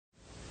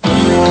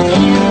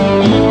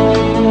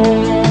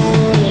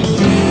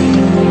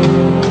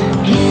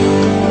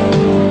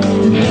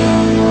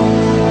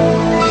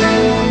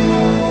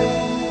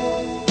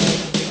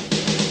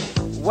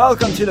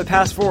Welcome to the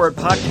Pass Forward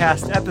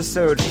Podcast,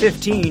 episode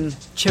 15,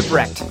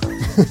 Chipwrecked.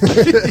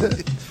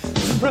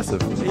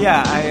 Impressive.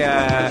 Yeah,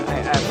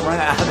 I've run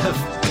out of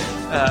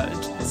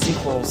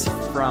sequels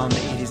from the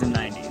 80s and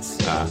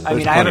 90s. I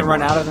mean, I haven't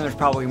run out of them. There's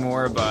probably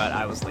more, but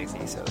I was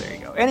lazy, so there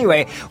you go.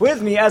 Anyway,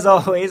 with me, as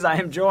always, I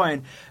am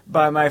joined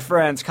by my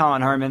friends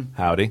Colin Harmon.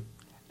 Howdy.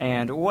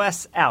 And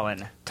Wes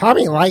Allen.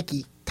 Tommy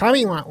likey.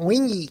 Tommy want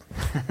wingy.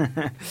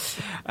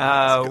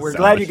 We're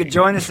glad you could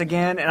join us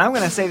again, and I'm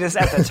going to say this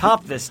at the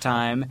top this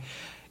time.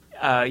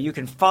 You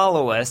can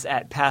follow us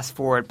at Pass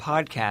Forward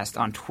Podcast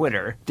on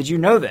Twitter. Did you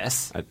know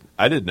this?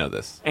 I did know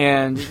this.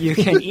 And you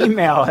can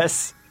email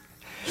us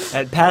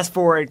at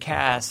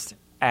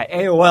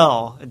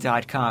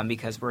passforwardcast@aol.com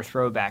because we're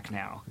throwback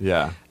now.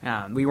 Yeah.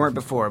 We weren't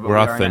before, but we're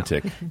we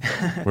authentic.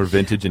 We're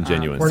vintage and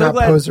genuine. We're So not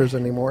glad- posers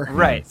anymore.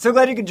 Right. So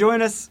glad you could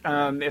join us.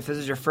 If this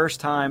is your first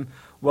time,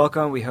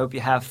 welcome. We hope you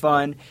have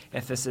fun.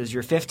 If this is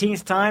your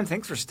 15th time,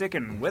 thanks for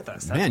sticking with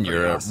us. That's Man, pretty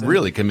you're awesome.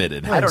 really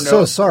committed. I I'm don't know.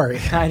 so sorry.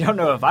 I don't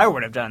know if I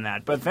would have done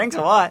that, but thanks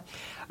a lot.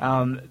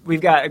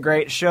 We've got a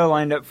great show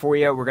lined up for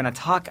you. We're going to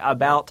talk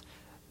about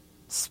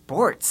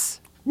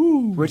sports,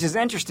 which is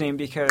interesting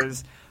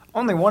because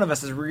only one of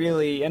us is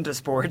really into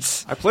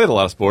sports. I played a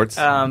lot of sports,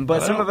 But I some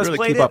don't of us really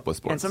played keep it, up with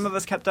sports. and some of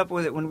us kept up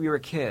with it when we were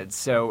kids.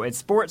 So it's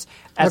sports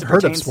as I've it heard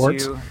of pertains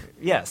sports. to.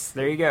 Yes,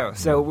 there you go.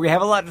 So we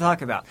have a lot to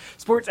talk about.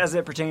 Sports as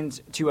it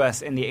pertains to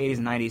us in the 80s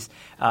and 90s,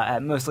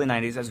 mostly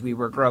 90s as we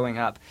were growing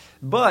up.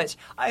 But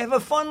I have a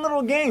fun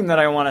little game that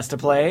I want us to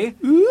play,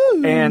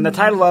 and the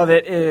title of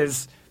it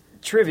is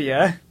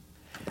Trivia.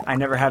 I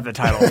never have the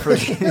title for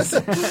these.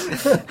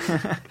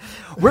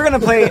 We're going to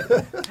play.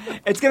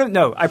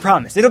 No, I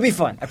promise. It'll be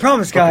fun. I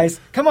promise, guys.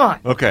 Come on.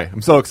 Okay,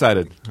 I'm so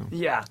excited.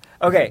 Yeah.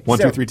 Okay. 1,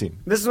 so 2, 3 team.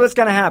 This is what's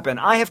going to happen.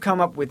 I have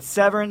come up with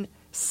seven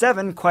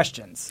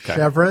questions. Okay.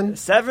 Chevron.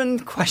 7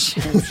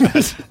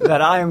 questions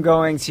that I am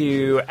going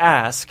to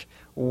ask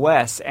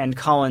Wes and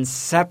Colin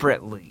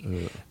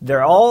separately.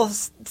 They're all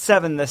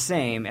 7 the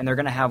same, and they're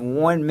going to have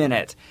 1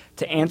 minute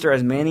to answer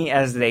as many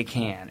as they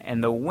can.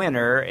 And the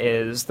winner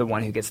is the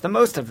one who gets the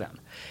most of them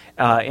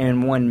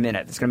in 1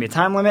 minute. There's going to be a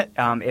time limit.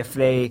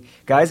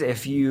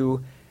 If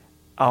you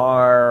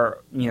are,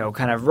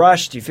 kind of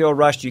rushed, you feel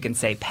rushed, you can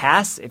say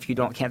pass. If you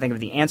can't think of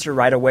the answer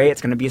right away,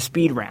 it's going to be a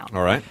speed round.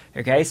 All right.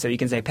 Okay, so you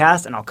can say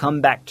pass, and I'll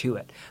come back to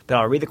it. But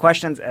I'll read the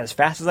questions as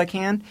fast as I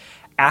can.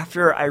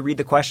 After I read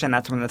the question,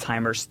 that's when the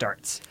timer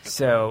starts.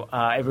 So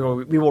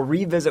we will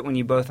revisit when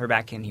you both are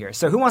back in here.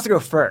 So who wants to go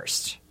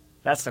first?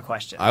 That's the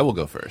question. I will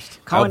go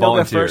first. Colin, I'll you'll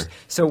go volunteer first.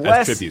 So as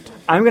Wes, tribute.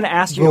 I'm going to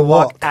ask you We'll to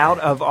walk walk. out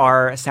of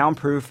our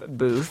soundproof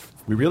booth.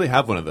 We really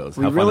have one of those.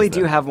 We How fun really is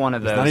do that? have one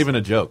of those. It's not even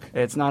a joke.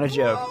 It's not a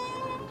joke.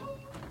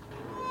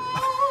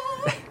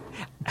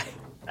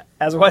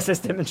 As Wes is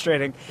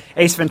demonstrating,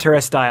 Ace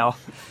Ventura style.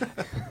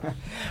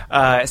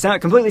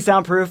 Completely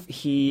soundproof.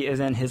 He is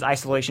in his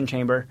isolation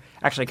chamber.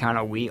 Actually, kind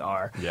of we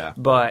are. Yeah.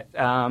 But,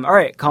 all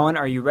right, Colin,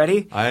 are you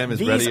ready? I am as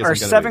These ready as I'm are gonna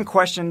 7 be.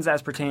 questions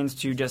as pertains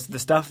to just the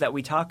stuff that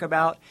we talk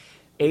about,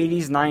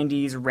 80s,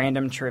 90s,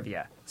 random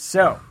trivia.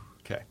 So,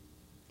 Okay.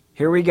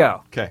 here we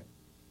go. Okay.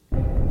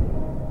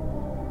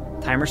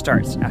 Timer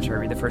starts after I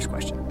read the first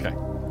question. Okay.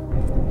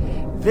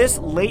 This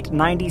late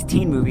 90s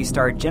teen movie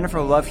starred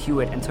Jennifer Love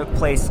Hewitt and took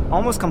place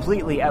almost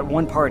completely at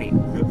one party.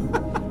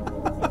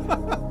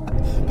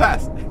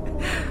 Pass.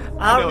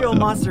 Our Real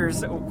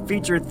Monsters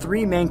featured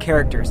 3 main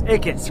characters,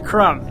 Ickes,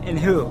 Crumb, and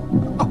who?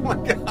 Oh my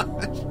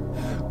gosh.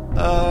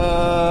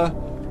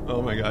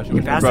 Oh my gosh. I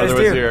wish my pass brother this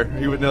was too. here.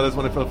 He would know this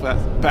one if I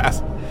fast.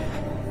 Pass.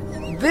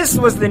 This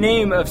was the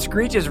name of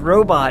Screech's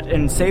robot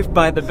in Saved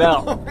by the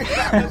Bell.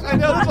 I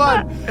know this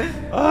one.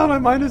 Oh, my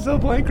mind is so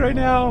blank right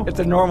now. It's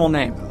a normal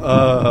name.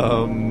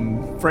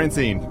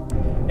 Francine.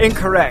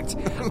 Incorrect.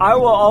 I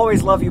Will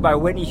Always Love You by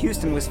Whitney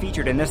Houston was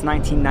featured in this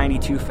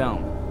 1992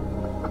 film.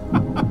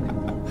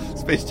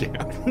 Space Jam.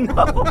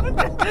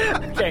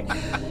 Okay.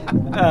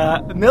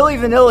 Milli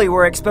Vanilli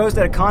were exposed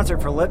at a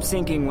concert for lip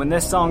syncing when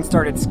this song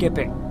started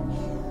skipping.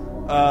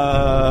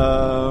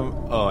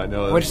 Oh, I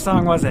know. Which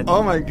song was it?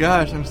 Oh my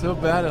gosh, I'm so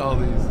bad at all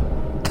these.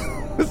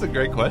 This is a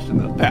great question,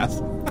 though.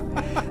 Pass.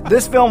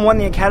 This film won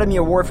the Academy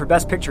Award for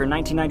Best Picture in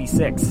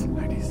 1996.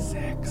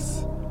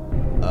 96.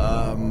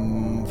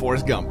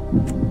 Forrest Gump.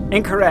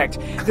 Incorrect.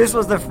 This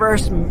was the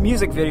first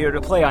music video to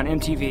play on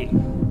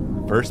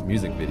MTV. First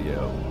music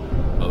video.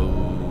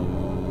 Oh.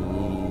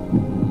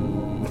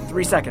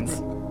 3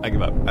 seconds. I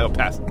give up. I'll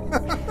pass.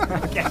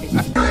 Okay.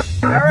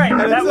 All right.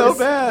 That is so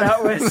bad.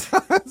 That was.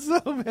 so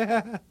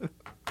bad.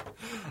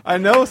 I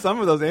know some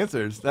of those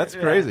answers. That's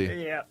crazy.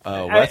 Yeah.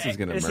 Wes is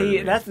gonna murder see.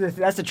 me. That's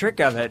the trick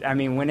of it. I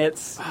mean, when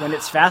it's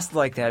fast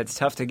like that, it's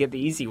tough to get the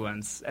easy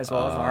ones as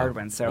well as the hard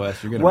ones. So,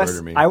 Wes, you're gonna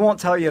murder me. I won't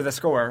tell you the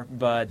score,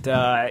 but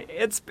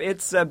it's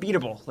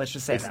beatable. Let's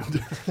just say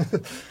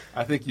that.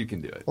 I think you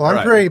can do it. Well, I'm All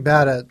right. very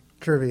bad at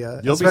You'll trivia,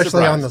 be especially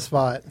surprised. on the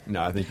spot.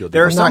 No, I think you'll do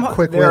There are it. I'm not some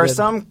quick-witted. there are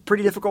some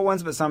pretty difficult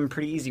ones, but some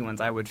pretty easy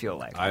ones. I would feel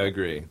like. I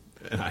agree.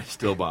 And I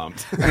still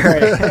bombed. All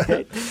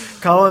right,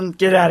 Colin,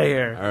 get out of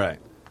here. All right.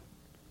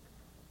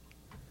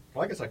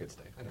 Well, I guess I could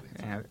stay. I don't think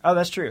so. Yeah. Oh,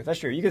 that's true. That's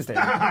true. You can stay.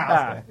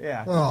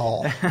 Yeah.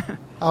 Oh,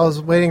 I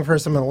was waiting for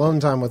some alone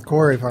time with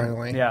Corey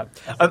finally. Yeah.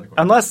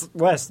 Unless,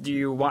 Wes, do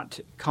you want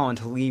Colin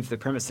to leave the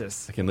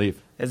premises? I can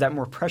leave. Is that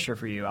more pressure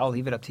for you? I'll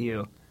leave it up to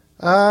you.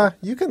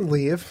 You can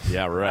leave.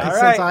 Yeah, right. All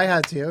Since right. I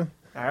had to.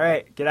 All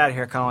right. Get out of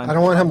here, Colin. I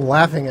don't want him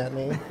laughing at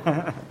me.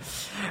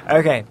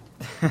 Okay.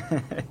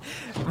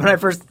 When I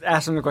first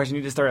asked him the question,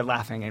 he just started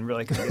laughing and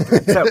really couldn't get through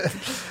it.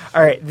 So,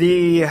 all right.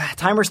 The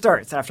timer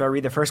starts after I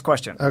read the first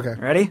question. Okay.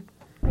 Ready?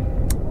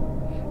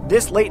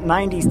 This late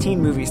 90s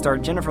teen movie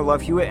starred Jennifer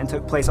Love Hewitt and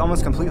took place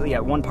almost completely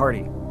at one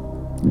party.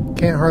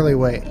 Can't hardly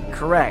wait.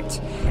 Correct.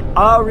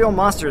 All Real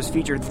Monsters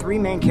featured three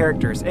main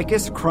characters,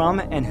 Ickis, Crumb,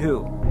 and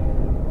who?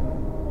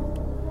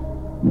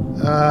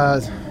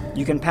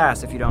 You can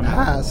pass if you don't know.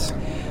 Pass.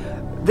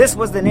 This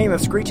was the name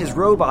of Screech's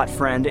robot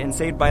friend in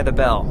Saved by the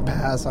Bell.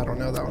 Pass. I don't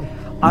know that one.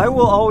 I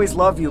Will Always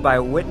Love You by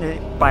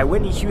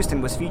Whitney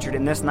Houston was featured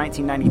in this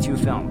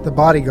 1992 film. The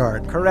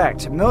Bodyguard.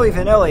 Correct. Milli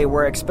Vanilli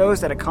were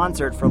exposed at a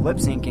concert for lip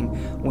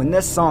syncing when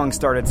this song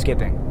started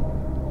skipping.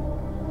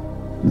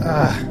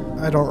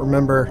 I don't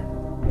remember.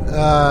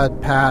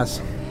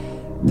 Pass.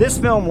 This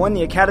film won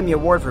the Academy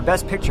Award for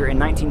Best Picture in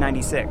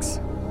 1996.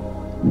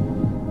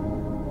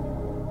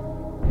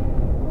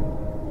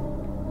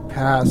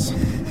 Pass.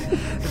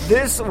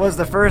 This was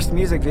the first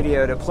music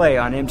video to play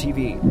on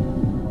MTV.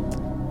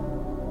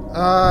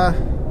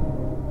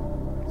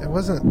 It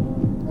wasn't.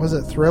 Was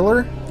it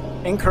Thriller?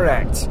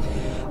 Incorrect.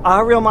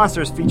 Our Real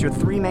Monsters featured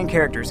three main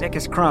characters,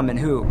 Ickis, Crumb, and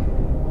who?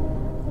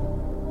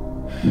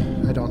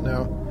 I don't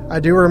know. I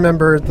do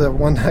remember the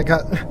one that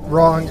got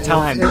wrong.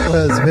 Time. It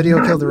was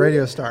Video Killed the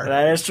Radio Star.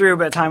 That is true,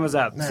 but time was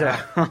up. So.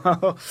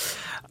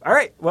 All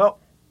right, well,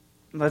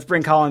 let's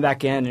bring Colin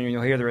back in and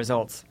you'll hear the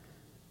results.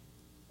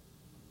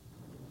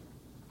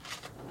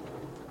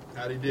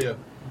 How'd he do?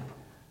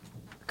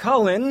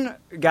 Colin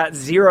got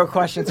 0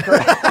 questions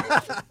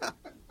correct.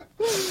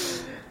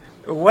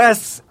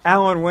 Wes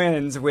Allen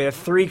wins with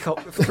three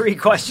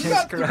questions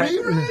correct.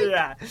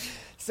 Yeah.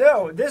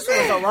 So this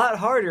was a lot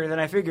harder than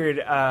I figured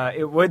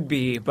it would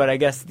be, but I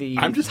guess the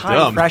I'm just time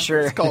dumb.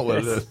 pressure. Let's call it what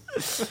it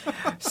is.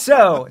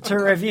 So to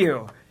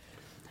review,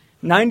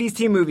 90s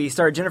teen movie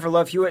starred Jennifer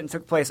Love Hewitt and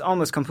took place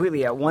almost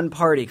completely at one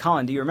party.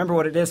 Colin, do you remember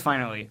what it is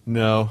finally?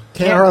 No.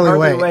 Can't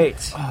hardly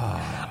wait.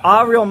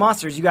 All Real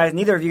Monsters,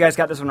 neither of you guys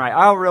got this one right.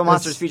 All Real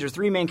Monsters features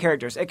three main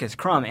characters, Ickis,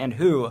 Crumb, and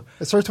who?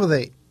 It starts with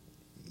a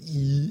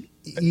E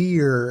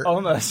or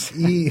Almost.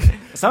 E.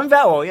 Some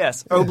vowel,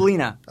 yes.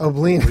 Oblina.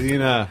 Oblina.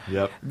 Lena.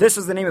 Yep. This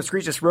was the name of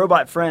Screech's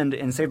robot friend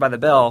in Saved by the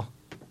Bell.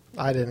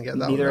 I didn't get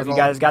that Neither one of at you all.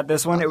 guys got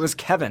this one. It was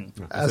Kevin.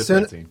 As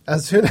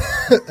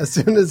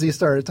soon as he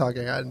started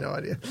talking, I had no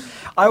idea.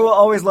 I Will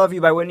Always Love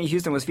You by Whitney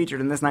Houston was featured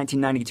in this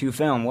 1992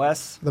 film.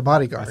 Wes? The I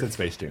Bodyguard. said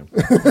Space Jam.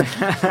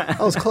 I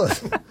was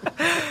close.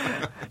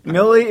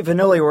 Milli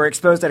Vanilli were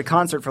exposed at a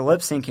concert for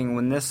lip syncing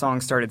when this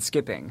song started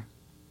skipping.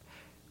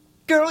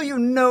 Girl, you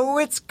know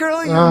it's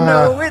girl, you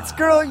know it's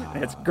girl.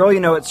 It's girl, you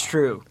know it's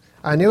true.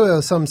 I knew it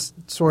was some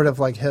sort of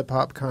like hip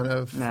hop kind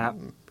of Nah.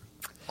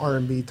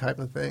 R&B type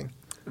of thing.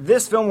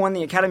 This film won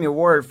the Academy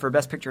Award for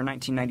Best Picture in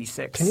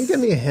 1996. Can you give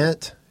me a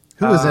hint?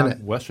 Who was in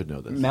it? Wes should know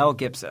this. Mel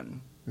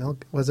Gibson.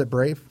 Was it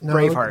Brave? No.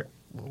 Braveheart.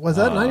 Was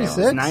that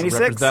 96? 96.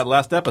 Reference that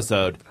last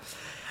episode.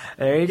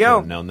 There you Should go.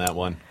 have known that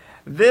one.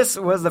 This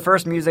was the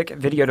first music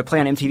video to play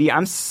on MTV.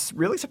 I'm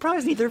really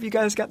surprised neither of you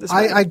guys got this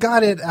right. I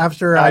got it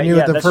after I knew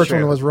yeah, the that's first true.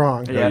 one was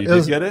wrong. Yeah. You It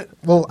was- did get it?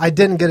 Well, I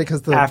didn't get it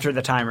because After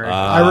the timer.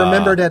 I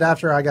remembered it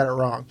after I got it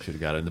wrong. Should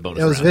have got it in the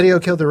bonus It was round. Video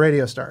Killed the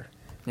Radio Star.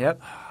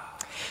 Yep.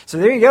 So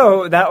there you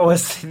go. That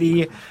was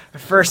the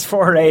first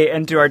foray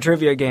into our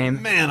trivia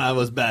game. Man, I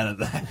was bad at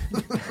that.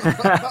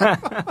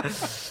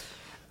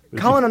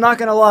 Colin, I'm not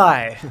going to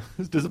lie.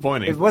 It's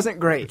disappointing. It wasn't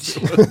great.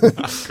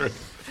 Great.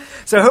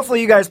 So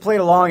hopefully you guys played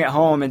along at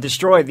home and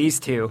destroyed these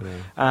two.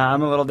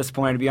 I'm a little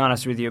disappointed, to be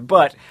honest with you.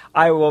 But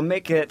I will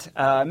make it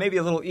maybe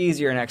a little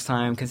easier next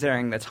time,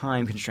 considering the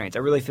time constraints. I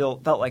really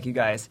felt like you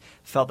guys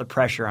felt the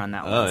pressure on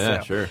that one. Oh, yeah,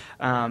 So, sure.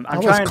 I'm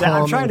was trying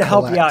calm to and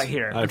help you out collect.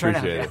 here. I I'm trying to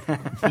appreciate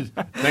help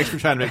it. Thanks for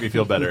trying to make me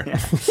feel better.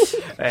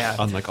 Yeah.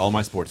 Unlike all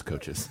my sports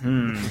coaches.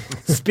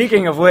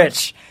 Speaking of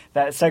which,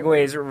 that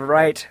segues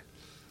right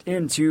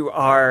into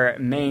our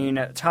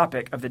main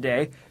topic of the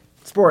day,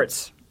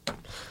 sports.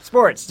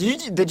 Sports.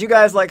 Did you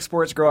guys like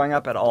sports growing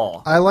up at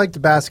all? I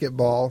liked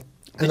basketball.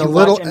 Did and you a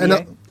little watch and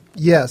NBA?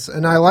 yes,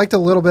 and I liked a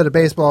little bit of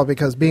baseball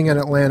because being in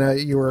Atlanta,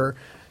 you were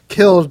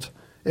killed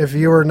if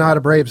you were not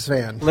a Braves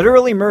fan.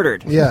 Literally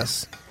murdered.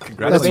 Yes.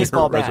 Congrats With a on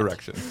baseball your bat.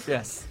 resurrection.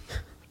 Yes.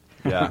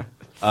 Yeah.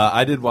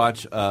 I did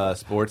watch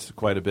sports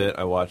quite a bit.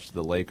 I watched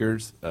the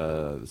Lakers,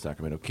 the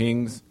Sacramento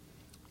Kings.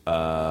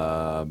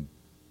 That's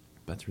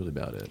really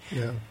about it.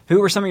 Yeah. Who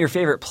were some of your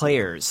favorite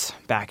players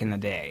back in the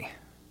day?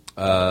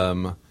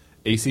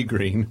 AC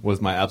Green was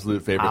my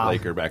absolute favorite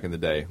Laker back in the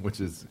day, which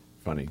is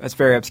funny. That's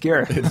very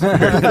obscure.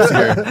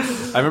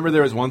 I remember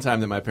there was one time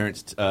that my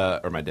parents,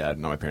 or my dad,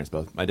 not my parents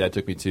both, my dad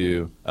took me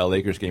to a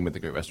Lakers game at the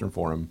Great Western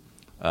Forum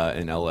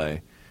in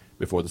L.A.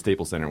 before the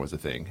Staples Center was a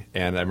thing.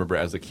 And I remember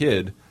as a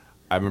kid,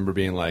 I remember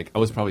being like, I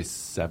was probably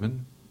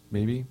 7,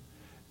 maybe,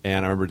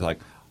 and I remember like,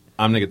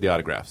 I'm going to get the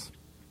autographs.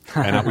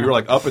 And we were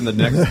like up in the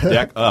next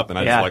deck up, and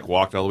I just like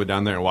walked all the way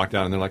down there and walked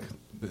down, and they're like,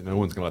 no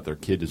one's going to let their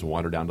kid just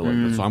wander down to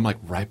Lakers. So I'm like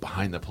right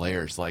behind the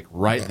players, like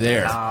right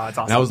there. Oh, that's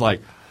awesome. And I was like,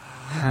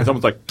 and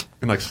someone's like,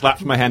 and like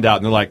slaps my hand out,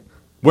 and they're like,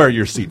 "Where are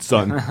your seats,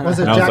 son?" Was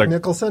it and I Jack like,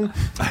 Nicholson?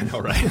 I know,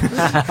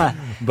 right?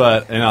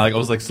 But and I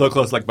was like so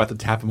close, like about to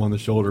tap him on the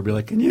shoulder, be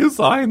like, "Can you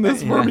sign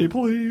this for me,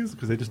 please?"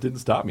 Because they just didn't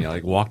stop me. I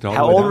like walked all.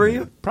 How the way old down were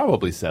there. you?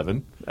 Probably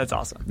 7, That's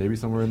awesome. maybe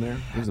somewhere in there.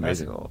 It was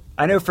amazing. That's cool.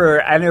 I know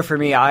for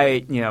me,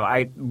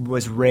 I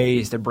was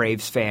raised a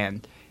Braves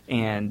fan.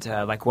 And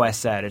like Wes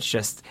said, it's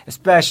just,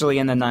 especially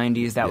in the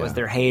 90s, that was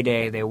their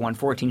heyday. They won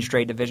 14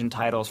 straight division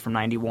titles from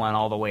 91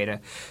 all the way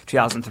to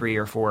 2003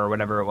 or 4 or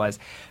whatever it was.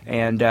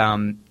 And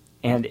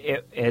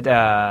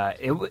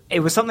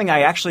it was something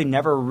I actually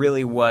never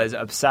really was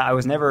upset. I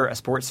was never a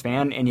sports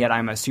fan, and yet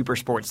I'm a super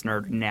sports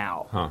nerd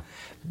now. Huh.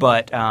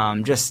 But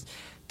just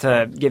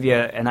to give you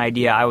an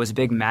idea, I was a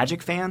big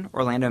Magic fan,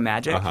 Orlando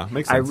Magic.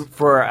 Makes sense.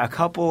 For a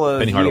couple of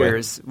Penny Hardaway.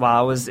 years while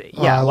I was I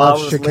while I love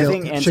was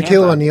living in Shaquille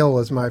Tampa. O'Neal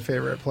was my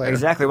favorite player.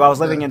 Exactly. While I was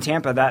living in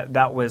Tampa,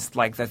 that was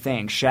like the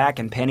thing. Shaq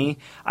and Penny.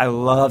 I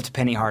loved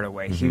Penny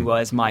Hardaway. He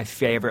was my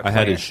favorite player. I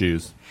had his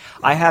shoes.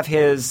 I have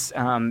his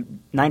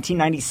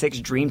 1996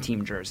 Dream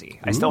Team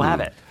jersey. I still have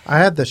it. I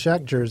had the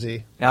Shaq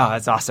jersey, Oh,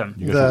 that's awesome.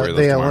 You guys should wear those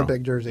the tomorrow.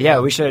 Olympic jersey. Yeah,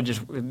 we should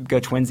just go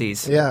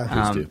twinsies. Yeah.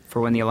 Please do.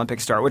 For when the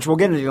Olympics start, which we'll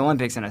get into the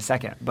Olympics in a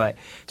second. But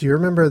Do you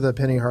remember the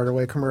Penny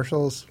Hardaway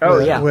commercials? Oh,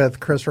 with, yeah. with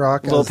Chris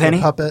Rock Little as Penny?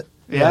 the puppet.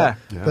 Yeah.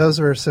 Those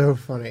were so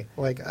funny.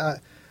 Like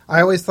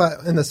I always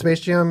thought in the Space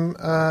Jam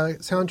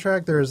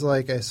soundtrack, there's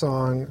like a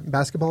song,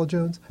 Basketball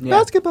Jones,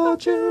 Basketball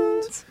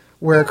Jones,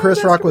 where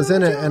Chris Rock was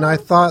in it, and I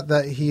thought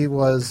that he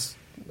was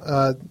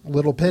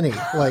Little Penny.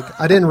 Like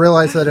I didn't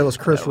realize that it was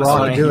Chris Rock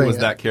funny. doing He was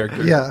it. that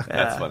character. Yeah.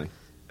 That's funny.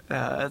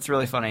 That's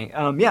really funny.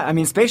 I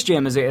mean, Space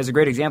Jam is a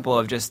great example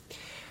of just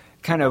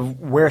kind of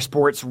where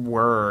sports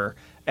were,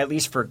 at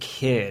least for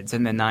kids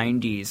in the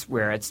 90s,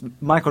 where it's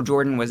Michael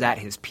Jordan was at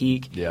his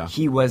peak. Yeah.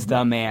 He was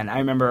the man. I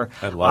remember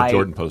I had a lot of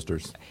Jordan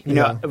posters. You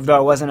know, though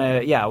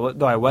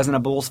I wasn't a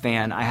Bulls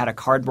fan, I had a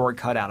cardboard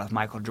cutout of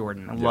Michael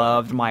Jordan. I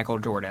loved Michael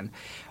Jordan.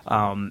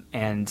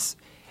 And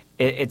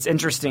it's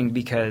interesting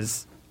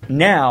because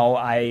now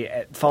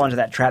I fall into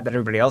that trap that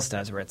everybody else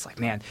does, where it's like,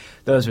 man,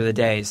 those were the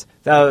days.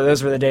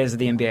 Those were the days of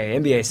the NBA.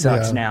 NBA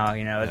sucks Yeah. now.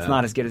 You know, it's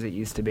not as good as it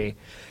used to be.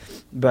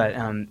 But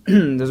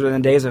those were the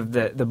days of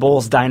the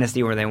Bulls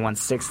dynasty where they won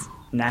 6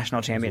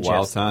 national championships.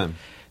 Wild time.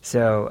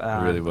 So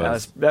It really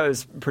was. that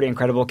was pretty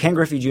incredible. Ken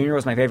Griffey Jr.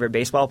 was my favorite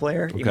baseball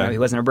player, even Okay. though he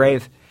wasn't a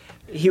Brave.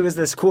 He was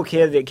this cool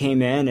kid that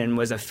came in and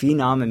was a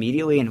phenom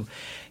immediately, and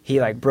he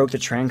like broke the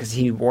trend because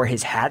he wore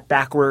his hat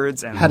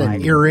backwards and Had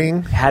an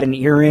earring. Had an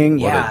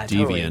earring, What yeah, a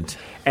totally. deviant.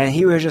 And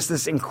he was just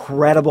this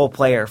incredible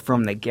player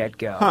from the get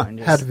go.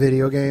 Had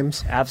video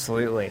games.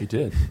 Absolutely. He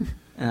did.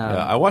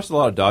 Yeah, I watched a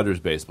lot of Dodgers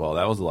baseball.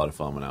 That was a lot of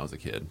fun when I was a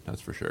kid. That's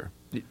for sure.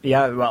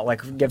 Yeah, well,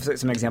 like give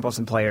some examples of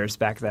some players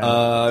back then.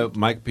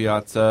 Mike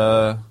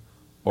Piazza,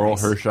 Oral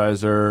Nice.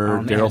 Hershiser, Oh,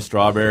 man. Daryl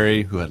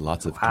Strawberry, who had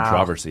lots of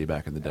controversy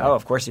back in the day. Oh,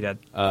 of course he did.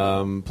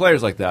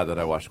 Players like that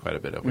I watched quite a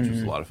bit of, which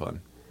was a lot of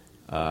fun.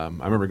 I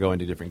remember going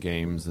to different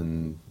games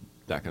and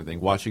that kind of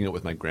thing. Watching it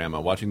with my grandma.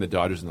 Watching the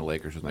Dodgers and the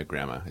Lakers with my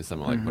grandma is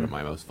some of like one of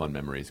my most fun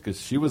memories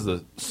because she was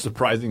a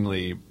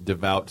surprisingly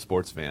devout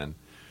sports fan.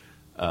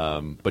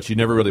 But she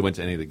never really went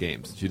to any of the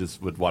games. She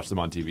just would watch them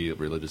on TV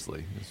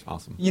religiously. It was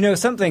awesome. You know,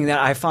 something that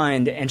I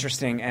find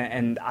interesting,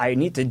 and I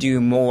need to do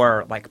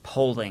more like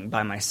polling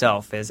by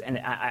myself is, and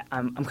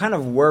I'm kind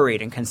of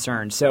worried and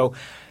concerned. So,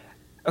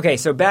 okay,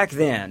 so back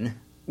then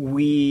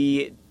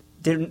we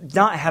did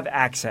not have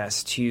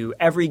access to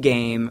every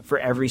game for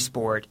every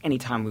sport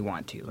anytime we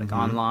want to, like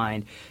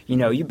online. You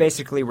know, you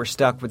basically were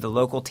stuck with the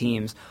local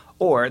teams,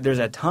 or there's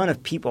a ton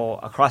of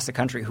people across the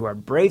country who are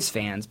Braves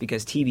fans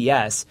because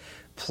TBS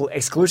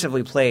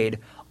exclusively played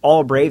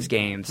all Braves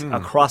games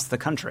across the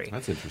country.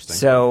 That's interesting.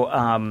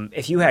 So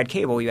if you had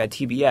cable, you had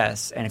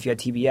TBS, and if you had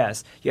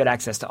TBS, you had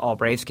access to all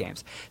Braves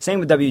games. Same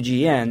with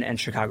WGN and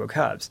Chicago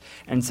Cubs.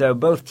 And so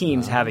both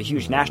teams have a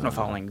huge national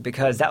following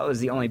because that was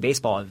the only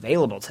baseball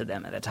available to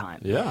them at the time.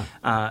 Yeah.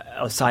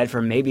 Aside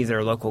from maybe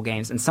their local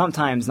games, and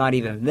sometimes not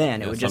even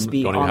then. It would just some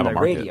be don't even on have the a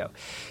market. radio.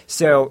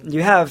 So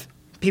you have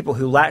people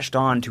who latched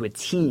on to a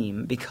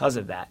team because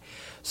of that.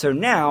 So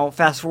now,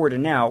 fast forward to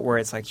now, where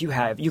it's like you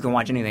can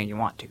watch anything you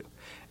want to.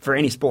 For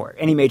any sport,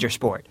 any major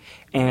sport,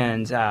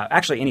 and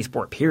actually any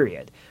sport,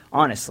 period,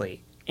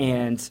 honestly.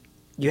 And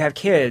you have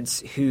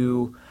kids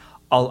who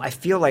I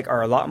feel like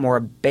are a lot more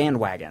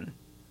bandwagon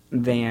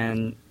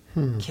than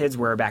kids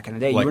were back in the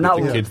day. Like you were with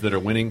not the kids that are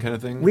winning kind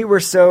of thing? We were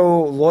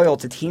so loyal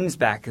to teams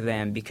back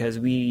then because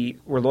we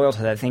were loyal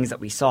to the things that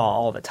we saw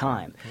all the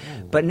time.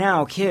 But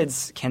now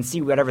kids can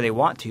see whatever they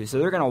want to, so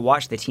they're going to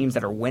watch the teams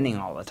that are winning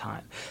all the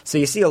time. So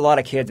you see a lot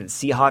of kids in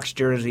Seahawks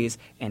jerseys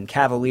and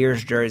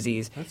Cavaliers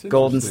jerseys, That's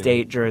Golden interesting.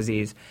 State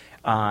jerseys.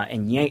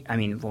 And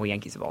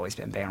Yankees have always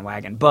been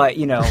bandwagon, but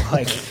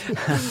like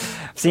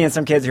seeing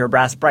some kids who are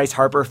Bryce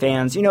Harper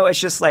fans, it's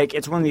just like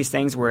it's one of these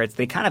things where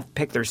they kind of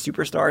pick their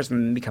superstars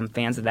and become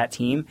fans of that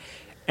team,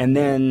 and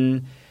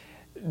then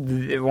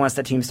once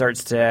that team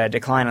starts to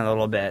decline a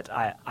little bit,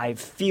 I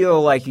feel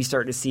like you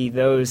start to see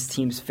those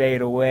teams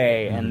fade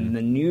away, and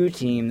the new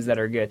teams that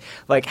are good.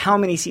 Like, how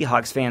many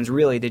Seahawks fans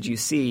really did you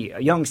see?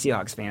 Young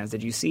Seahawks fans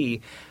did you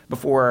see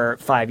before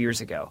 5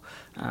 years ago?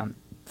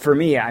 For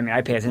me,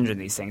 I pay attention to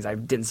these things. I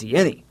didn't see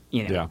any,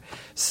 Yeah.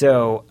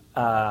 So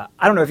I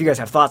don't know if you guys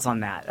have thoughts on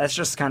that. That's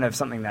just kind of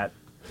something that.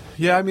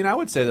 Yeah, I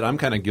would say that I'm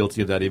kind of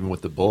guilty of that even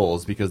with the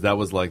Bulls because that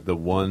was like the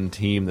one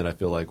team that I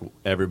feel like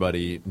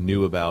everybody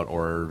knew about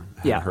or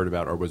had heard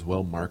about or was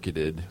well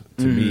marketed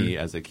to me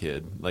as a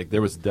kid. Like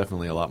there was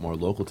definitely a lot more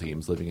local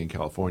teams living in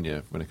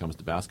California when it comes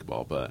to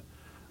basketball, but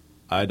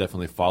I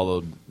definitely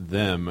followed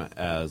them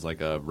as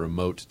like a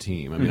remote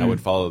team. I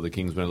would follow the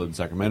Kings when I lived in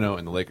Sacramento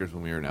and the Lakers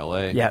when we were in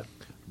LA. Yeah.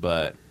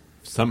 But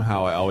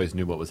somehow I always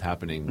knew what was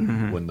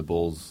happening when the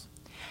Bulls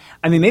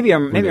Maybe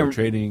when they were I'm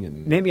trading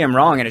and maybe I'm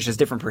wrong, and it's just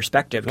different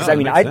perspective. Because No,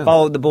 that makes I sense.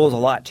 followed the Bulls a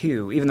lot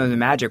too, even though the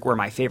Magic were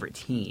my favorite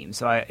team.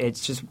 So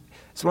it's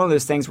one of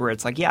those things where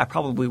it's like, I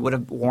probably would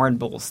have worn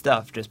Bulls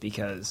stuff just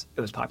because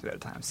it was popular at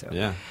the time. So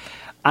yeah.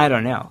 I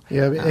don't know.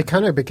 Yeah, it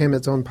kind of became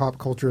its own pop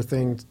culture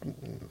thing,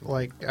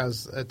 like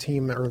as a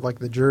team, or like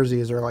the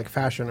jerseys, or like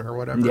fashion, or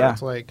whatever. Yeah.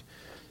 It's like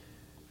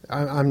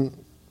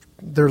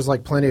there's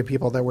like plenty of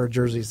people that wear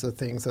jerseys of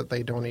things that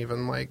they don't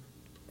even like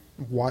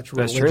watch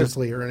That's true.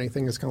 religiously or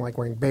anything. It's kind of like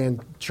wearing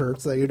band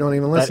shirts that you don't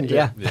even listen to.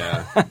 Yeah,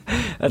 Yeah.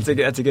 that's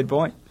a good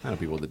point. I know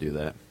people that do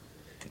that.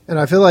 And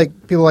I feel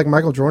like people like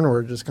Michael Jordan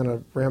were just kind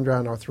of rammed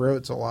down our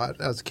throats a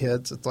lot as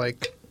kids. It's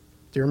like,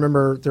 do you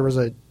remember there was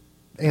a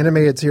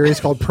animated series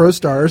called Pro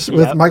Stars with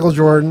Yep. Michael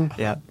Jordan,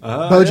 Yeah,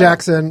 Bo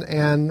Jackson,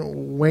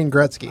 and Wayne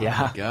Gretzky?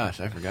 yeah. Gosh,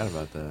 I forgot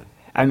about that.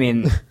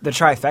 The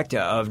trifecta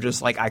of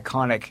just like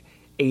iconic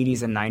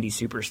 80s and 90s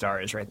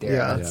superstars right there.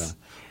 Yeah. That's-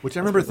 Which I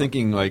remember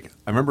thinking, I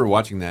remember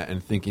watching that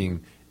and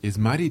thinking, is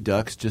Mighty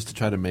Ducks just to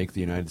try to make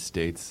the United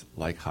States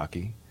like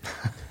hockey?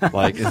 It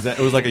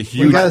was like a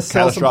huge gotta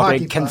sell some catastrophic. hockey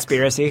Big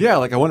conspiracy. Yeah,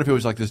 I wonder if it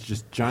was like this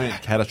just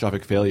giant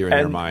catastrophic failure in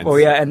their And- minds. well,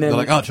 yeah, and then- they're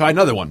like, oh, try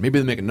another one. Maybe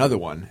they make another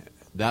one.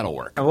 That'll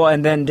work. Well,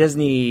 and then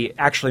Disney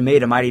actually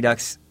made a Mighty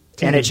Ducks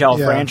NHL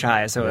yeah.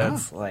 franchise, so Yeah.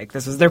 it's like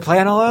this was their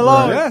plan all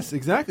along. Yes,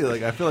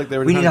 exactly. I feel like they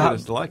were We trying need to a, get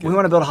us to like it. we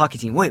want to build a hockey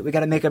team. Wait, we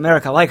got to make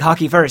America like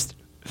hockey first.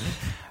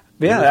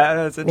 But yeah,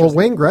 that's interesting. Well,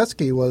 Wayne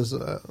Gretzky was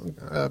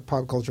a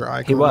pop culture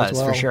icon. He was, as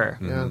well. for sure.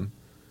 Yeah.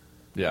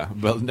 Yeah,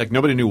 but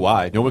nobody knew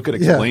why. No one could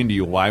explain to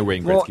you why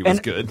Wayne Well, Gretzky was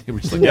and- good. It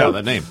was just like, yeah,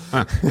 that name.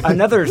 Huh.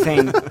 Another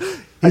thing.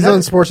 He's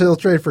on Sports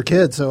Illustrated for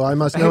kids, so I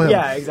must know him.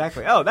 Yeah,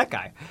 exactly. Oh, that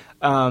guy.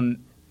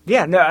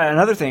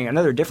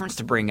 Another difference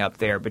to bring up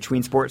there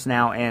between sports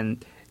now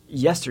and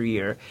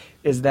yesteryear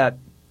is that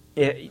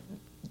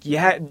you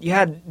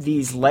had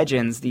these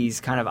legends,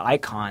 these kind of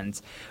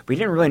icons, but you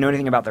didn't really know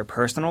anything about their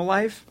personal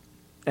life,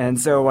 and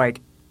so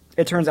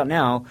it turns out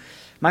now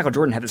Michael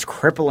Jordan had this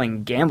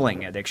crippling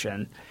gambling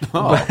addiction.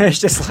 But it's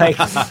just like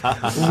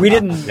we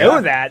didn't know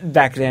that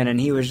back then, and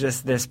he was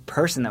just this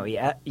person that we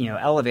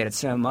elevated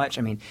so much.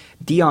 I mean,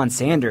 Deion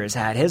Sanders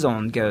had his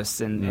own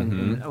ghosts,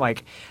 and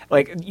like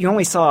you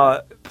only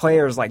saw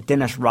players like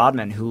Dennis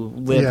Rodman who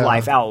lived Yeah.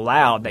 life out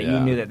loud that you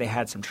Yeah. knew that they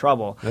had some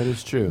trouble. That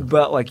is true.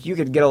 But you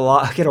could get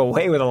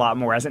away with a lot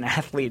more as an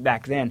athlete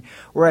back then.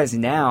 Whereas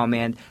now,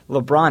 man,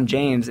 LeBron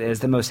James is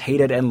the most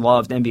hated and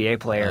loved NBA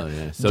player. Oh,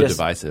 yeah. So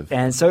divisive.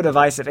 And so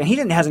divisive. And he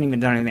hasn't even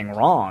done anything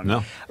wrong.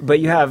 No. But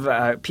you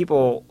have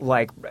people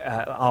like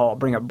I'll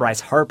bring up Bryce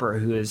Harper,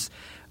 who is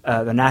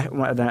a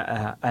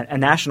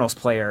Nationals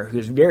player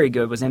who's very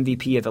good, was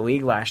MVP of the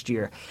league last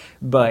year,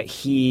 but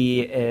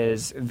he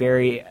is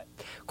very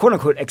quote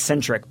unquote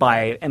eccentric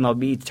by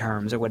MLB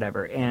terms or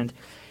whatever, and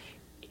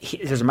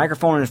there's a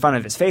microphone in front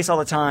of his face all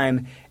the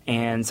time,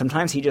 and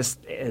sometimes he just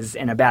is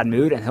in a bad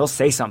mood and he'll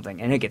say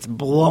something and it gets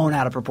blown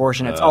out of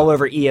proportion. It's all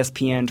over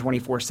ESPN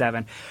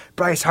 24/7.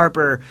 Bryce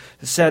Harper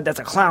said that's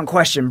a clown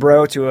question,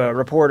 bro, to a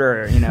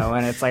reporter,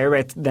 and it's like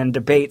everybody then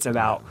debates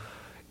about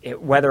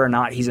whether or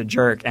not he's a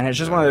jerk. And it's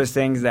just one of those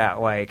things that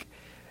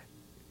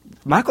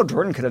Michael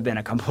Jordan could have been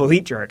a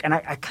complete jerk, and I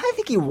kind of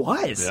think he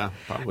was. Yeah,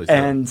 probably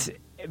so.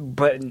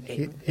 But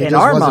He in just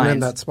our wasn't minds, in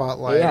that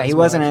spotlight. Yeah, he as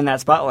wasn't much. in that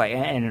spotlight.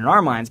 And in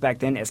our minds back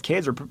then, as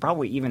kids, or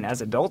probably even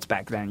as adults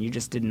back then, you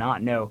just did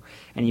not know.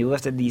 And you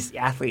lifted these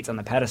athletes on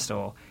the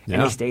pedestal, and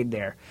Yeah. they stayed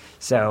there.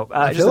 So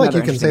I just feel like another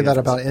you can say interesting that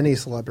difference. about any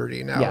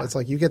celebrity now. Yeah. It's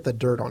like you get the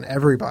dirt on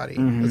everybody.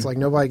 It's like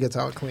nobody gets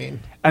out clean.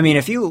 I mean,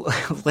 if you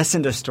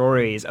listen to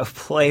stories of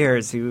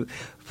players who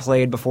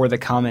played before the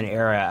Common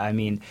Era, I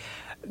mean,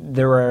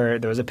 there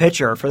was a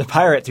pitcher for the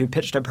Pirates who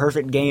pitched a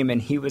perfect game,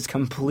 and he was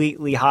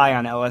completely high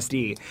on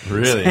LSD.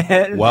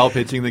 Really? While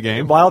pitching the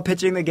game? While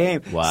pitching the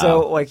game. Wow.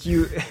 So, like,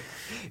 you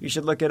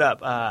should look it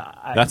up.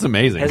 That's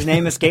amazing. His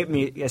name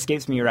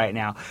escapes me right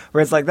now.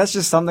 Where it's like, that's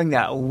just something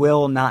that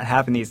will not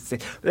happen these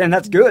days. And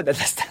that's good.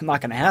 That's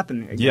not going to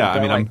happen again. Yeah, I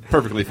mean, like, I'm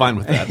perfectly fine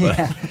with that. But,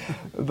 yeah.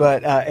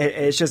 But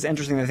it's just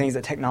interesting the things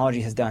that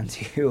technology has done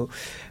to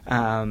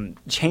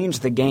change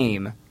the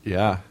game.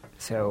 yeah.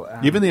 So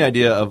Even the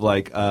idea of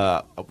like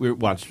we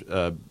watch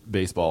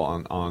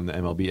baseball on the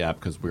MLB app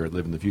because we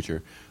live in the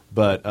future,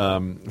 but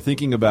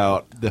thinking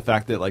about the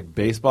fact that like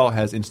baseball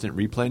has instant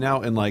replay now,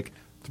 and like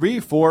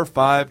 3, 4,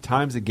 5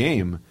 times a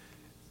game,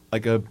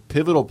 like a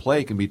pivotal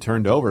play can be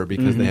turned over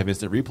because they have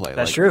instant replay.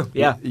 That's like, true.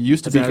 Yeah, it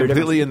used to That's be another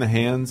completely in the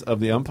hands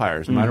of the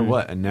umpires, no matter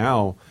what, and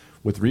now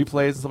with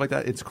replays and stuff like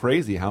that, it's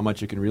crazy how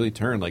much it can really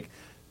turn. Like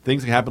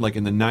things can happen like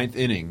in the 9th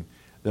inning.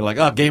 They're like,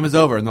 oh, game is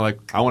over. And they're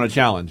like, I want a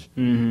challenge.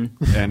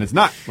 Mm-hmm. And it's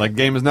not. Like,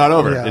 game is not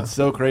over. Yeah. It's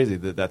so crazy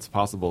that that's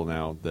possible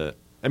now.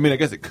 I mean, I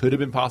guess it could have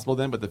been possible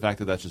then, but the fact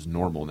that that's just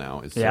normal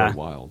now is so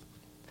wild.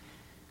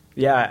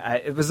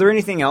 Yeah. Was there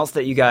anything else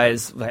that you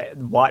guys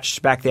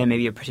watched back then,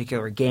 maybe a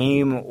particular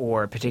game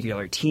or a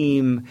particular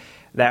team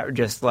that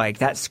just, like,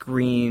 that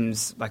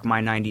screams, like,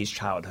 my 90s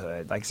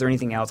childhood? Like, is there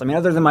anything else? I mean,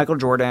 other than Michael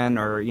Jordan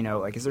or, you know,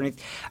 like, is there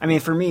anything? I mean,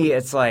 for me,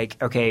 it's like,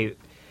 okay,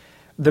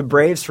 the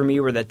Braves for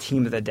me were the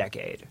team of the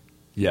decade.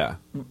 Yeah.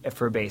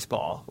 For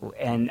baseball,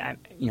 and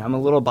I'm a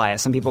little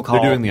biased. Some people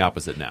call They're doing the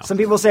opposite now. Some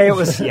people say it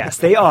was yes,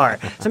 they are.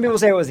 Some people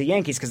say it was the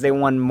Yankees because they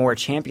won more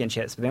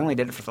championships, but they only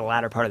did it for the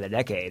latter part of the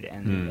decade,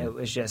 and it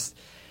was just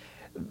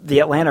the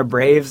Atlanta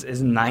Braves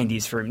is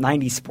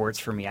 90s sports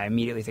for me. I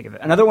immediately think of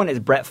it. Another one is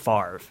Brett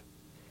Favre.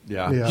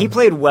 Yeah. He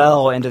played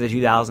well into the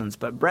 2000s,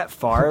 but Brett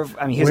Favre,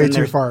 I mean, he was way in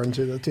there, too far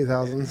into the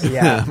 2000s.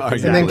 Yeah,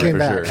 Exactly, and then came for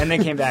back. sure. and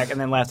then came back, and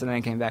then left, and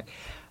then came back.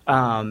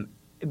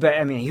 But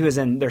I mean, he was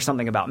in There's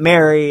Something About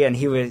Mary, and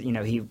he was,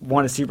 he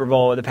won a Super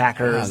Bowl with the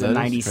Packers in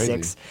that is '96.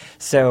 crazy.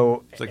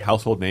 So It's like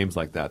household names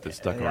like that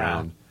stuck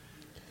around.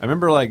 I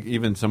remember like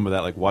even some of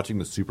that, like watching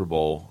the Super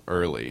Bowl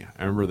early.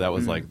 I remember that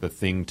was like the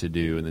thing to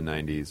do in the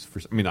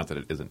 90s. I mean, not that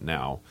it isn't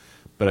now,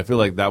 but I feel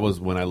like that was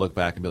when I look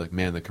back and be like,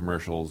 man, the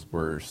commercials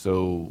were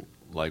so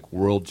like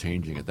world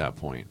changing at that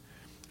point.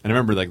 And I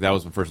remember like that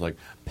was the first like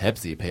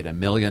Pepsi paid $1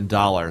 million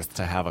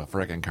to have a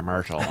freaking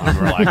commercial. And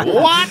we were like,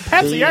 what?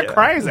 Pepsi, you're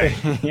crazy.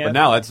 Yeah. But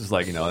now that's just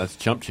like, that's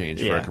chump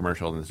change for Yeah. a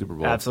commercial in the Super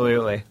Bowl.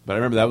 absolutely. But I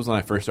remember that was when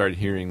I first started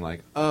hearing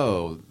like,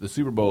 oh, the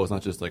Super Bowl is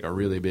not just like a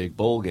really big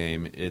bowl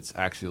game. It's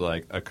actually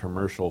like a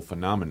commercial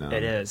phenomenon.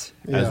 It is.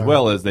 As Yeah.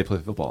 well as they play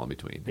football in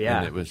between. Yeah.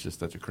 And it was just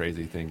such a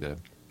crazy thing to...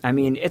 I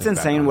mean, it's Think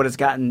back insane on what it. it's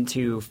gotten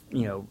to,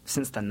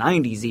 since the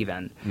 90s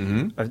even.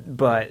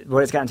 But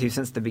what it's gotten to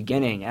since the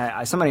beginning.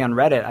 Somebody on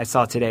Reddit I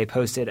saw today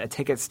posted a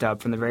ticket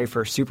stub from the very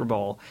first Super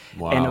Bowl,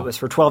 Wow. and it was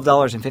for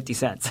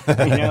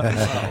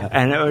 $12.50.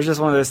 And it was just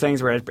one of those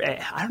things where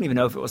I don't even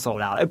know if it was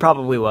sold out. It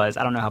probably was.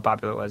 I don't know how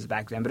popular it was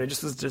back then, but it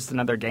just was just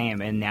another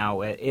game, and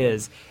now it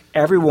is.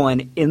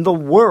 Everyone in the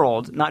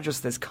world, not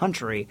just this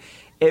country,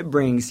 it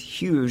brings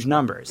huge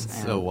numbers.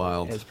 It's so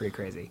wild. It's pretty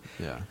crazy.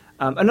 Yeah.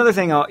 Another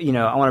thing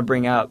I want to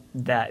bring up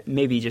that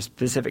may be just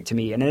specific to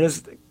me, and it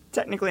is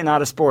technically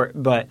not a sport,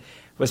 but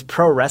was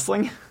pro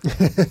wrestling.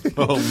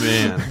 Oh,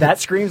 man. That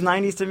screams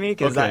 90s to me.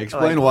 Okay,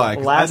 explain why.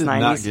 'Cause I Last did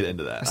 90s. not get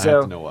into that. I So-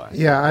 have to know why.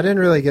 Yeah, I didn't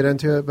really get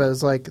into it, but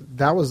it's like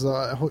that was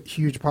a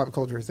huge pop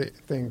culture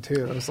thing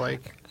too. It was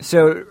like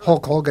So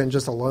Hulk Hogan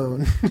just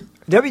alone.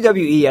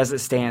 WWE as it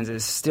stands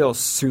is still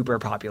super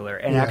popular,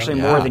 and Yeah. actually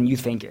Yeah. more than you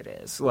think it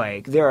is.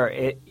 Like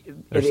There's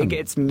some it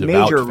gets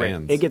devout major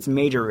fans. it gets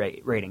major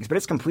ratings, but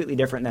it's completely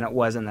different than it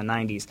was in the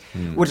 90s,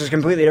 Hmm. which is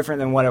completely different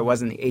than what it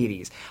was in the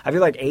 80s. I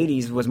feel like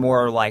 80s was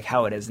more like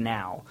how it is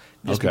now,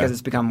 just Okay. because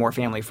it's become more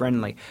family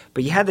friendly.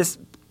 But you had this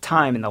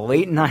time in the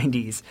late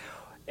 90s,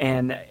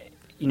 and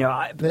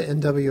The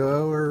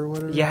NWO or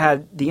whatever. you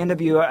had the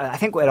NWO. I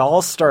think it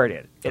all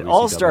started. It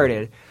all WCW.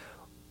 started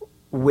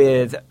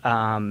with.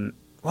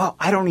 Well,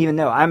 I don't even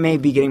know. I may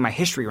be getting my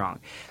history wrong.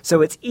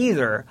 So it's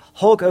either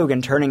Hulk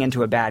Hogan turning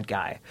into a bad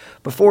guy.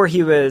 Before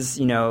he was,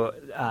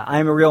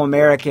 I'm a real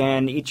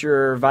American, eat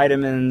your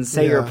vitamins,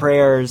 say your Yeah.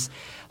 prayers,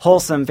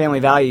 wholesome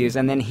family values,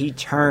 and then he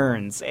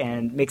turns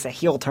and makes a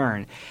heel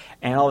turn.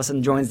 And all of a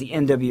sudden joins the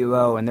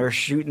NWO, and they're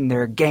shooting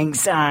their gang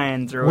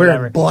signs or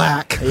whatever. Wearing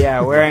black.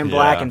 Yeah, wearing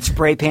black Yeah. and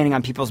spray painting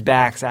on people's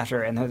backs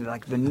after, and they're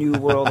like the new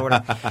world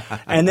order.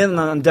 And then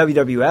on the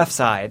WWF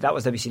side, that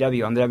was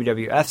WCW. On the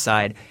WWF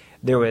side,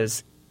 there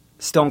was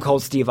Stone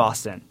Cold Steve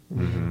Austin,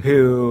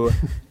 who,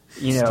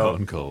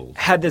 Stone Cold.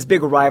 had this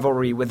big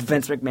rivalry with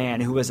Vince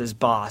McMahon, who was his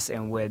boss,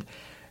 and would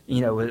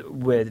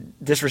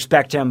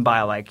disrespect him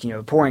by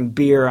pouring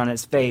beer on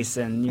his face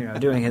and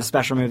doing his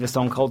special move, the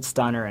Stone Cold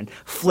Stunner, and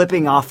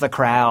flipping off the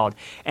crowd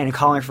and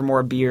calling for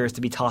more beers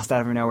to be tossed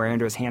out of nowhere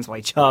into his hands while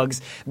he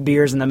chugs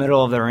beers in the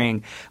middle of the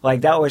ring.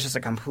 Like, that was just a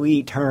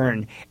complete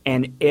turn,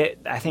 and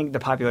I think the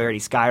popularity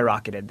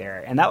skyrocketed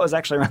there. And that was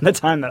actually around the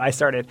time that I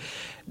started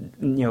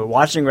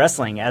watching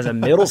wrestling as a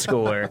middle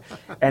schooler.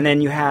 And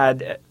then you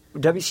had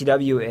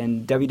WCW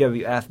and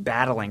WWF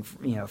battling,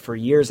 for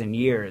years and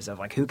years of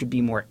like who could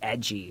be more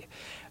edgy.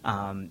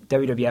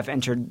 WWF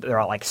entered their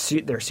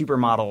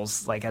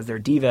supermodels like as their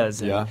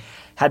divas and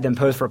had them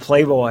pose for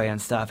Playboy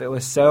and stuff. It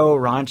was so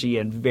raunchy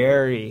and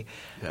very.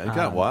 Yeah, it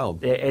got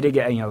wild.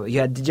 You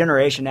had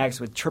Degeneration X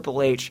with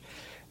Triple H.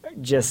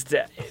 Just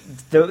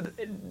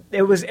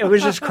it was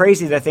just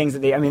crazy the things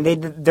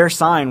that their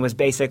sign was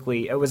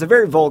basically, it was a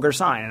very vulgar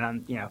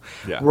sign, and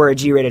we're a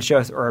G-rated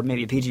show or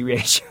maybe a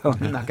PG-rated show.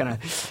 I'm not gonna.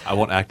 I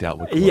won't act out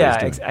what. We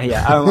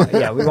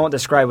won't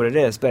describe what it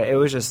is, but it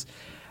was just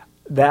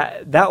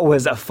that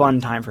was a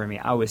fun time for me.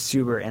 I was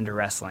super into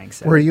wrestling.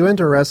 So. Were you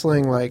into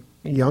wrestling like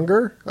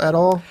younger at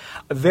all?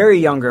 Very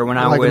younger when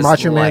I was like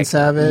Macho Man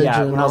Savage.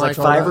 Yeah, when I was like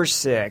 5 or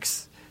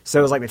 6. So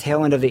it was like the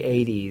tail end of the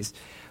 '80s.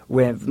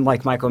 With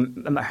like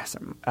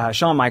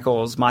Shawn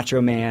Michaels,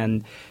 Macho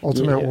Man,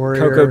 Ultimate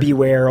Warrior, Coco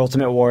Beware,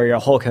 Ultimate Warrior,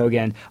 Hulk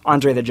Hogan,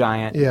 Andre the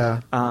Giant. Yeah,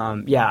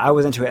 I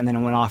was into it, and then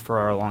it went off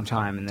for a long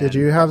time. And did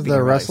you have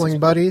the wrestling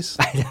buddies?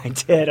 I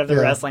did have the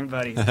wrestling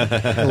buddies.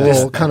 The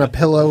little kind of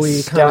pillowy,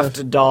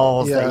 stuffed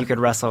dolls that you could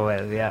wrestle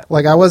with. Yeah,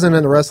 like I wasn't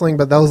into wrestling,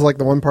 but that was like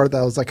the one part that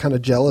I was like kind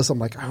of jealous. I'm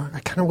like, I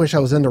kind of wish I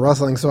was into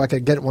wrestling so I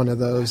could get one of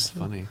those. That's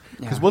funny,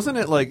 because wasn't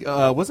it like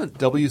wasn't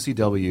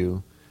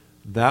WCW?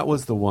 That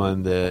was the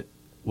one that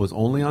was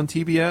only on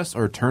TBS,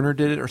 or Turner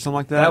did it, or something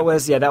like that?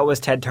 That was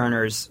Ted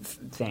Turner's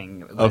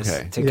thing.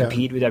 To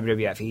compete with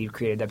WWF. He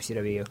created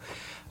WCW.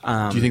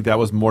 Do you think that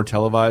was more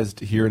televised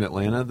here in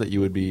Atlanta, that you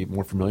would be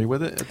more familiar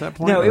with it at that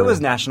point? No, it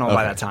was national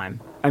by that time.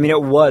 I mean,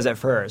 it was at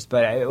first,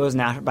 but it was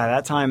by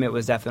that time it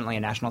was definitely a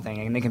national thing,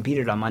 and they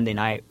competed on Monday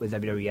night with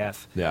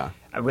WWF. Yeah,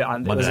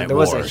 there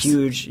was a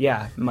huge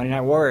Monday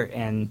Night War,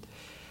 and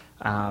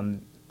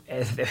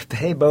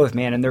they both,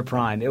 man, in their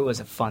prime. It was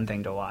a fun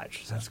thing to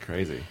watch. That's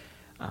crazy.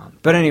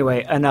 But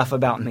anyway, enough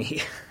about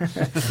me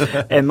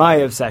and my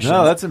obsession.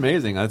 No, that's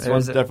amazing. That's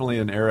definitely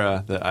an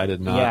era that I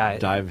did not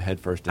dive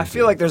headfirst into. I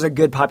feel like there's a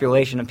good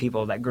population of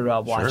people that grew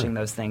up watching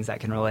those things that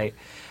can relate.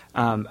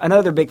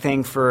 Another big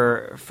thing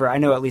for I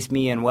know at least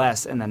me and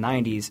Wes in the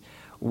 90s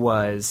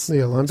was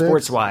the Olympics?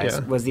 Sports-wise,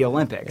 was the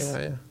Olympics.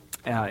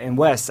 And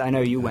Wes, I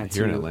know you went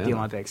to the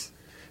Olympics.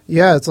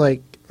 Yeah, it's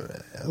like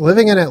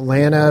living in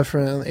Atlanta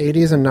from the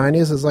 80s and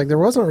 90s is like there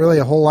wasn't really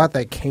a whole lot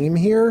that came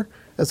here.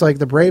 It's like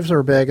the Braves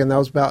were big, and that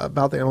was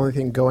about the only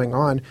thing going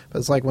on. But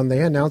it's like when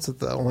they announced that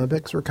the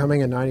Olympics were coming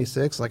in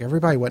 '96, like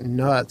everybody went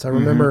nuts. I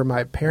remember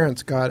my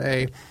parents got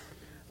a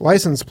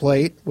license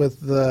plate with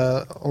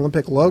the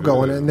Olympic logo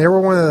on it, and they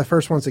were one of the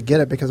first ones to get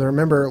it because I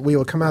remember we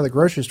would come out of the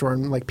grocery store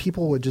and like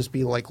people would just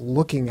be like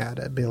looking at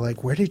it, be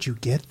like, "Where did you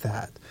get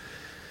that?"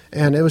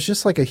 And it was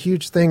just like a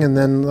huge thing. And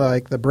then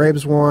like the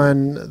Braves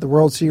won the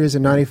World Series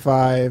in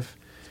 '95.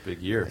 Big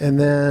year. And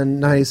then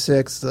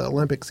 96, the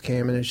Olympics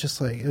came, and it's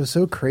just like, it was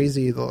so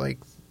crazy that like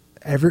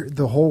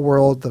the whole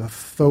world, the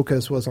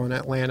focus was on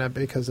Atlanta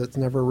because it's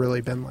never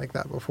really been like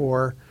that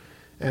before.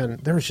 And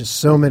there was just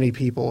so many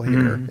people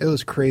here. It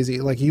was crazy.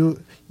 Like you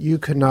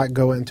could not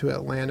go into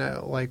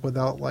Atlanta like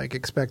without like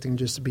expecting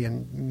just to be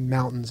in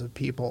mountains of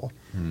people.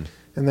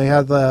 And they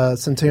had the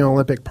Centennial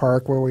Olympic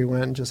Park where we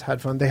went and just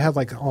had fun. They had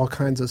like all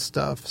kinds of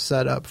stuff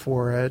set up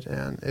for it,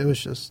 and it was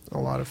just a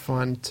lot of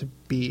fun to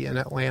be in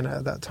Atlanta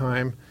at that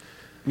time.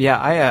 Yeah,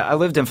 I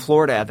lived in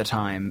Florida at the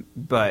time,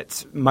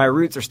 but my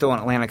roots are still in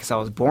Atlanta because I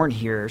was born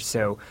here.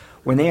 So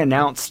when they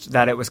announced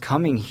that it was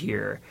coming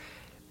here,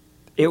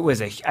 it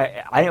was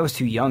I was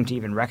too young to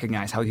even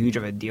recognize how huge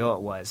of a deal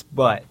it was.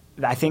 But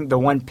I think the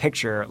one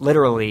picture,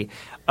 literally,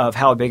 of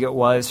how big it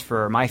was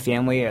for my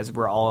family, as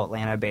we're all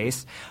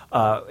Atlanta-based,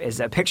 is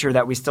a picture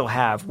that we still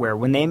have where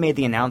when they made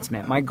the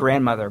announcement, my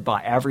grandmother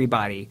bought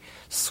everybody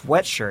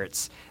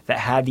sweatshirts that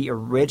had the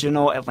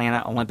original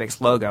Atlanta Olympics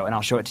logo, and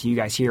I'll show it to you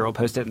guys here. We'll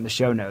post it in the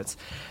show notes.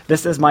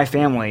 This is my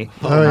family.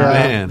 Oh, yeah.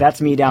 Man.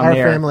 That's me down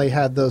there. Our family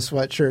had those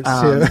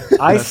sweatshirts, too.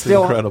 That's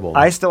incredible.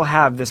 I still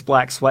have this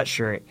black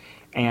sweatshirt,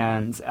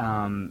 and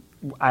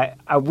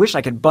I wish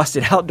I could bust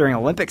it out during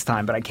Olympics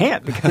time, but I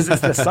can't because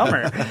it's the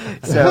summer.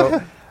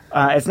 So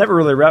it's never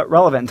really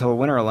relevant until the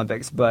Winter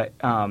Olympics. But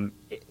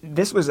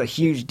this was a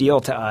huge deal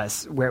to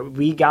us where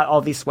we got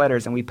all these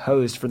sweaters and we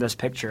posed for this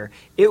picture.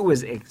 It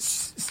was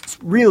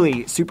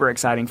really super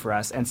exciting for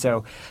us. And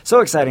so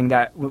exciting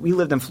that we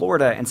lived in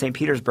Florida in St.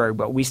 Petersburg,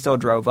 but we still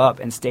drove up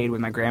and stayed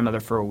with my grandmother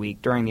for a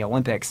week during the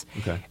Olympics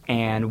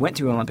and went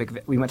to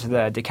we went to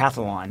the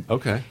decathlon.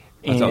 Okay.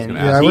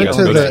 I went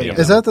to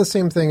is that the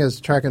same thing as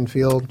track and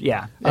field?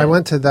 Yeah. I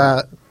went to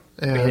that.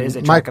 And it is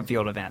a track and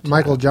field event.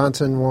 Michael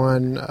Johnson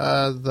won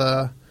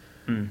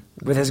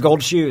with his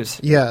gold shoes.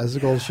 Yeah, his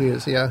gold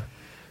shoes, yeah.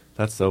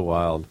 That's so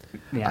wild.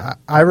 Yeah.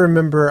 I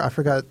remember,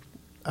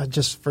 I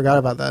just forgot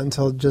about that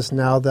until just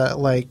now that,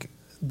 like,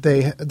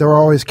 were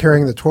always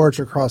carrying the torch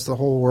across the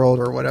whole world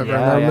or whatever.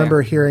 Yeah, and I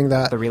remember hearing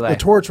that The relay. the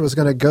torch was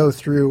going to go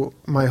through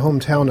my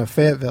hometown of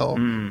Fayetteville.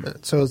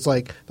 So it's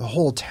like the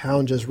whole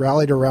town just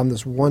rallied around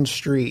this one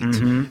street,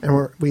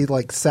 and we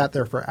like sat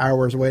there for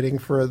hours waiting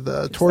for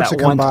the torch to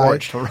that come one by.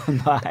 torch to run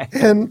by.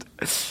 And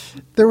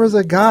there was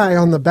a guy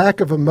on the back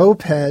of a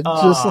moped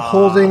just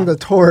holding the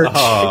torch. He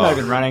might have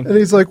been running. And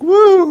he's like,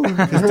 woo! And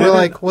we're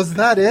like, was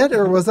that it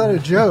or was that a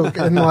joke?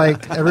 And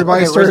like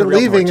everybody Okay, where's the started real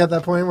leaving torch? at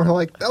that point. We're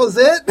like, that was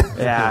it?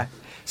 Yeah.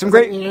 Some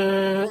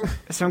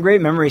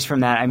great memories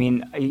from that. I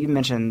mean, you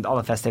mentioned all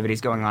the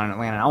festivities going on in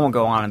Atlanta. I won't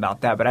go on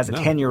about that, but as a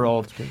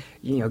 10-year-old,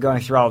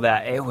 going through all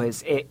that,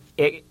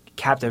 it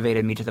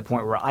captivated me to the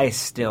point where I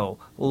still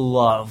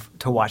love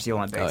to watch the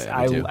Olympics. Oh,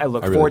 yeah, me too. I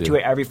look I really forward do. to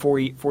it every 4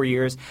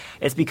 years.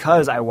 It's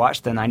because I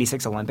watched the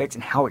 '96 Olympics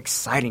and how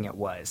exciting it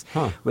was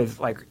with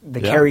like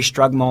the Carrie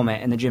Strug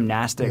moment and the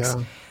gymnastics.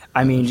 Yeah.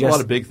 I mean, There's just a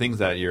lot of big things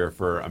that year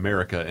for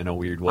America in a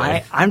weird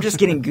way. I'm just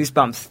getting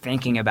goosebumps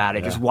thinking about it.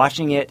 Yeah. Just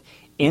watching it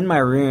in my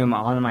room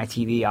on my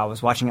TV. I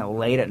was watching it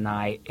late at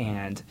night,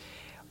 and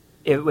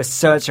it was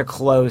such a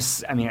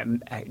close. I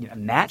mean, a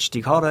match. Do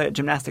you call it a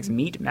gymnastics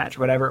meet match?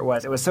 Whatever it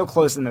was. It was so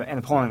close in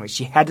the polling. Like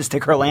she had to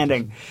stick her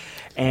landing,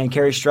 and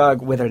Carrie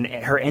Strug with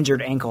her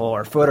injured ankle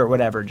or foot or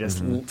whatever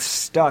just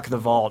stuck the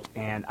vault.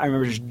 And I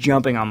remember just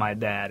jumping on my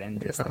dad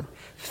and just like,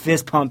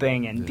 fist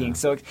pumping and being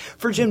so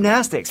for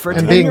gymnastics for a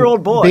And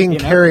 10-year-old boy being you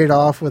know? carried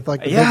off with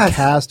like a Yes. big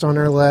cast on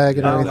her leg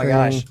and Oh everything.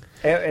 my gosh,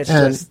 it's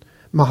And just.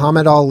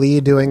 Muhammad Ali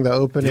doing the He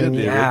opening.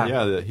 did,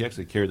 Yeah. he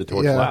actually carried the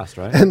torch last,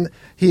 right? And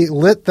he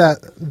lit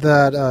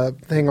that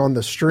thing on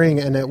the string,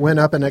 and it went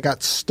up, and it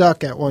got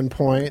stuck at one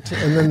point,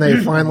 and then they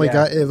finally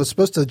got. It was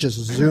supposed to just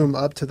zoom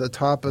up to the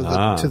top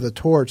of to the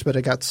torch, but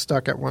it got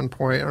stuck at one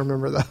point. I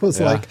remember that was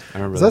Yeah, like, I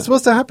remember is that that.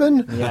 supposed to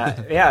happen?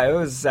 Yeah, it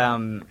was.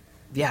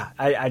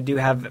 I do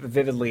have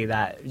vividly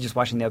that just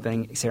watching the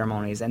opening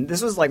ceremonies, and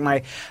this was like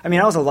I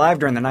was alive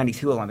during the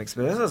 '92 Olympics,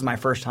 but this was my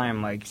first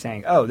time like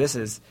saying, "Oh, this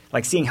is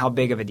like seeing how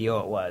big of a deal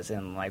it was,"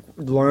 and like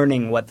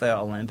learning what the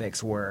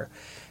Olympics were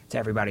to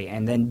everybody,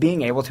 and then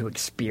being able to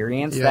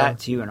experience that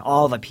too, and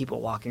all the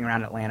people walking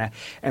around Atlanta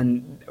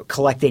and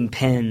collecting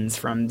pins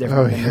from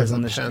different vendors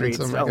on the pins, streets,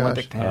 oh my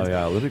Olympic gosh. pins. Oh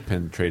yeah, Olympic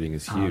pin trading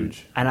is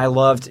huge. And I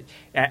loved.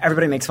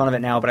 Everybody makes fun of it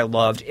now, but I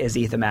loved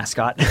Izzy the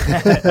mascot.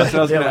 That's what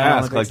I was going to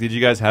ask. Like, did you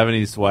guys have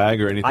any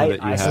swag or anything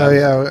that you had? So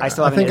yeah, I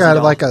still have an think Izzy I had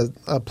doll. like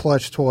a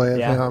plush toy of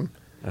him.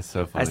 That's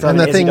so funny. still And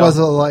have the an thing Izzy was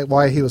doll. like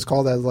why he was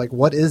called as like,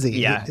 what is he?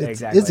 Yeah, It's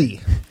exactly.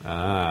 Izzy.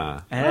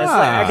 Ah. And it's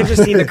like, I could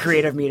just see the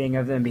creative meeting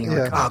of them being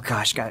like, "Oh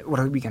gosh, guys, what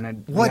are we gonna?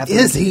 What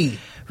is he?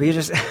 We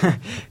just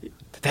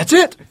that's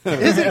it.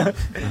 Is it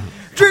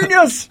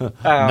genius?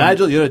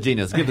 Nigel, you're a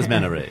genius. Give this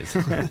man a raise.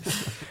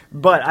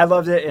 But I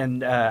loved it,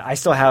 and I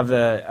still have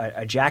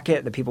a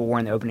jacket that people wore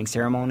in the opening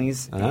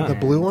ceremonies. The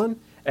blue one?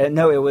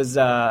 No, it was.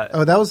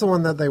 Oh, that was the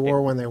one that they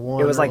wore when they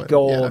won. It was like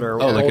gold or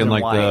Oh, like gold in and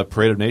like the white.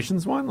 Parade of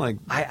Nations one? Like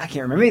I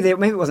can't remember. Maybe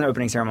it wasn't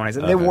opening ceremonies.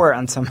 They wore it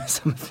on some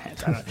events.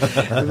 I don't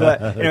know.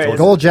 But anyway, it's-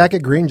 gold jacket,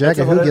 green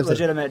jacket. It's a Who gives it?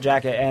 legitimate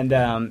jacket, and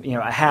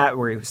a hat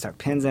where he stuck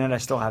pins in it. I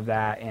still have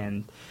that,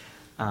 and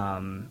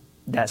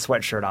that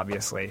sweatshirt,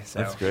 obviously. So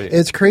that's great.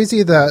 It's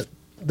crazy that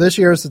this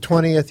year is the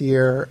 20th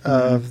year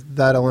of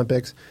that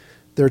Olympics.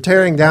 They're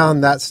tearing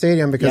down that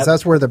stadium because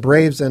that's where the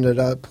Braves ended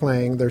up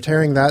playing. They're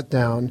tearing that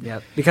down.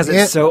 Yep, because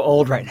it's so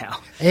old right now.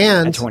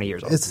 And at 20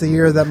 years old. it's the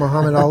year that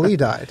Muhammad Ali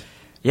died.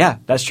 Yeah,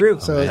 that's true.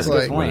 So that's it's a good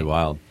like- point. really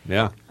wild.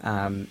 Yeah.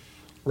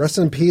 Rest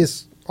in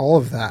peace, all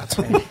of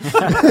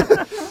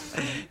that.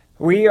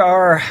 We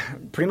are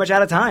pretty much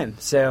out of time.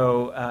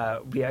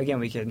 So,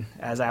 we could,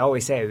 as I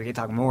always say, we could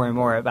talk more and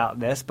more about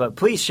this. But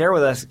please share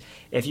with us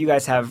if you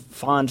guys have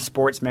fond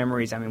sports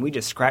memories. I mean, we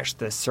just scratched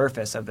the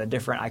surface of the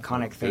different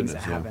iconic things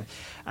that happened.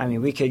 I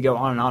mean, we could go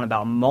on and on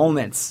about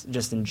moments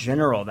just in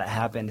general that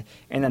happened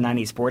in the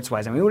 90s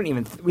sports-wise. I mean, we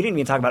didn't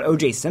even talk about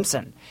O.J.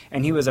 Simpson,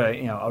 and he was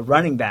a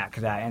running back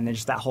and then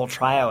just that whole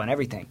trial and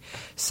everything.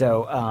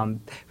 So,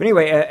 but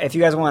anyway, if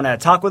you guys want to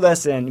talk with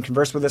us and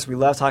converse with us, we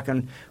love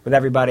talking with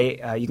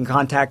everybody. You can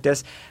contact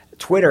us.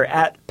 Twitter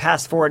at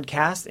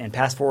PassForwardCast and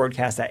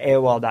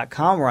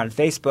PassForwardCast@AOL.com. We're on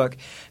Facebook,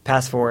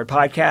 Pass Forward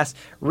Podcast.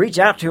 Reach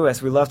out to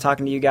us. We love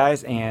talking to you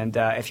guys. And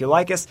if you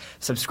like us,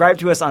 subscribe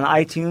to us on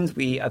iTunes.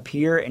 We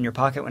appear in your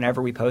pocket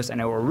whenever we post. I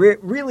know we're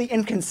really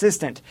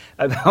inconsistent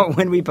about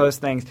when we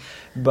post things,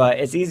 but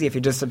it's easy if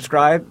you just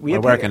subscribe. We're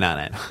working on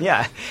it.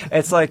 Yeah.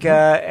 It's like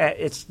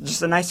it's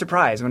just a nice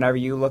surprise whenever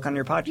you look on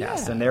your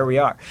podcast. And there we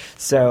are.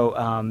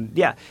 So,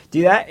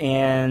 do that.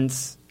 And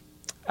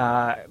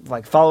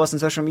follow us on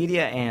social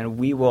media, and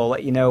we will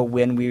let you know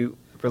when we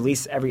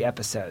release every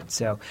episode.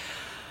 So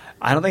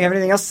I don't think I have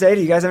anything else to say.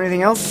 Do you guys have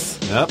anything else?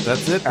 Nope,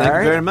 that's it. Thank All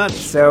right. you very much.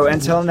 So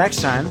until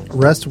next time.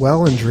 Rest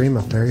well and dream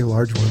of very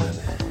large women.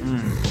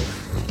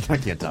 I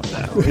can't top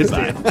that.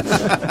 Goodbye.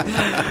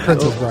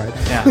 Princess Bride.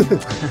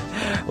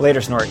 Yeah. Later,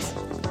 Snorks.